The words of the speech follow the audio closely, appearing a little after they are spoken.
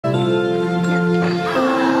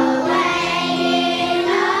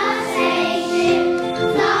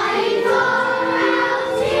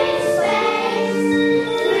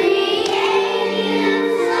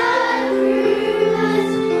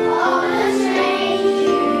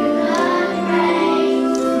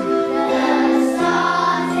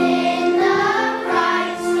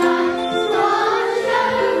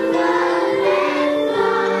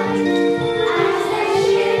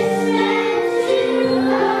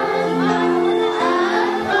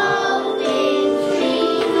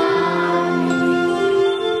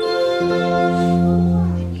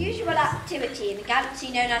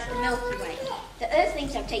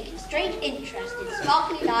taken strange interest in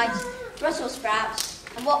sparkly lights, Brussels sprouts,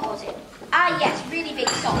 and what was it? Ah, yes, really big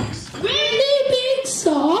socks. Really big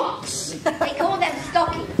socks? They call them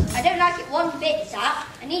stockings. I don't like it one bit, Zap.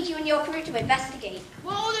 I need you and your crew to investigate.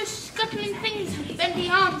 What are all those scuttling things with bendy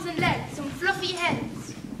arms and legs and fluffy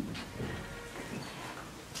heads?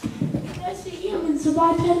 Those are humans, a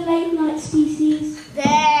bipedal ape-like species.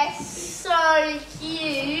 They're so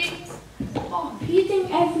cute. Oh, you think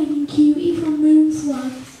everything cute, even moon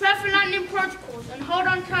slugs. Prepare for landing protocols and hold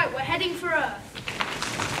on tight, we're heading for Earth.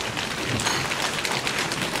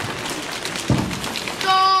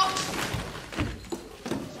 Stop!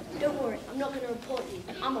 Don't worry, I'm not going to report you.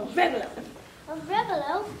 I'm a rebel elf. A rebel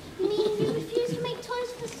elf? You mean you refuse to make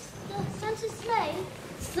toys for Santa's sleigh?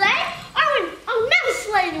 Sleigh? I'll never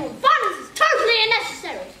slay anyone. Violence is totally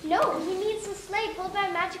unnecessary. No, he needs a sleigh pulled by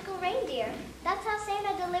magical reindeer. That's how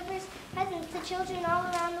Santa delivers presents to children all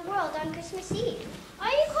around the world on Christmas Eve. Are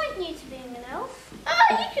you quite new to being an elf? Oh,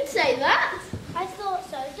 you could say that. I thought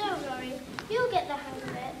so. Don't worry. You'll get the hang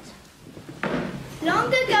of it. Long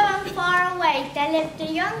ago and far away, there lived a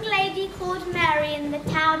young lady called Mary in the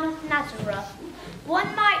town of Nazareth.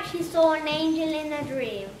 One night she saw an angel in a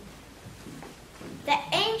dream. The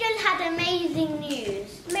angel had amazing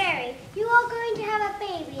news. Mary, you are going to have a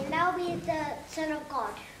baby, and that will be the Son of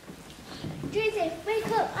God. Joseph, wake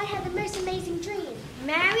up. I had the most amazing dream.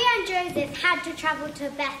 Mary and Joseph had to travel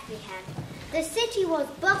to Bethlehem. The city was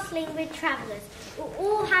bustling with travellers who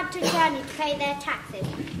all had to journey to pay their taxes.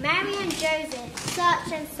 Mary and Joseph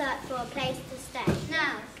searched and searched for a place to stay.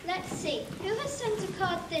 Now, let's see. Who has sent a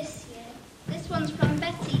card this year? This one's from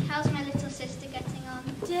Betty. How's my little sister getting on?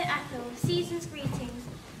 Dear Ethel, season's greetings.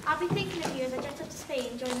 I'll be thinking of you as I jet up to Spain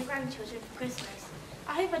and join the grandchildren for Christmas.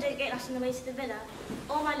 I hope I don't get lost on the way to the villa.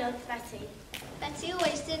 All my love, Betty. Betty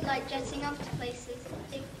always did like jetting off to places.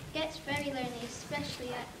 It gets very lonely,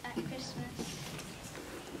 especially at Christmas.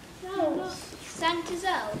 Elves. Santa's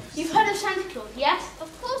elves? You've heard of Santa Claus, yes?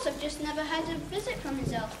 Of course, I've just never had a visit from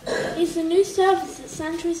his elf. It's a new service that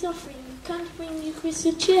Santa is offering. Come to bring you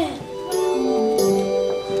Christmas cheer. Comes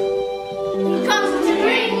to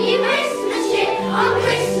bring you Christmas cheer on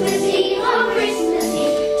Christmas Eve, on Christmas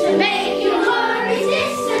Eve, to make your worries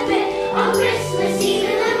disappear on Christmas Eve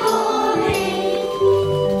in the morning.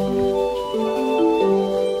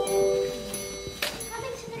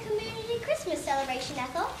 Coming to the community Christmas celebration,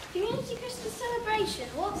 Ethel. Community Christmas celebration?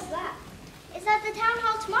 What's that? It's at the town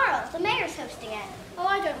hall tomorrow. The mayor's hosting it. Oh,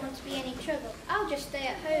 I don't want to be any trouble. I'll just stay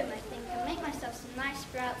at home, I think, and make myself some nice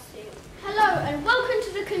sprout soup. Hello and welcome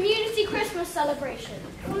to the community Christmas celebration.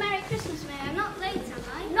 Well, Merry Christmas, Mayor. I'm not late, am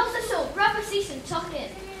I? Not at all. Grab a seat and tuck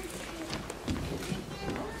in.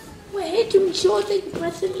 We're here to ensure that the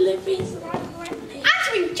present delivery is arrived correctly. And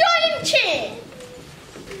to enjoy and cheer.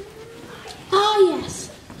 Ah, yes.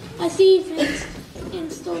 I see you've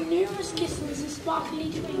installed numerous kittens and sparkly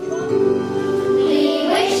trees. We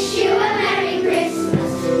wish you a Merry Christmas.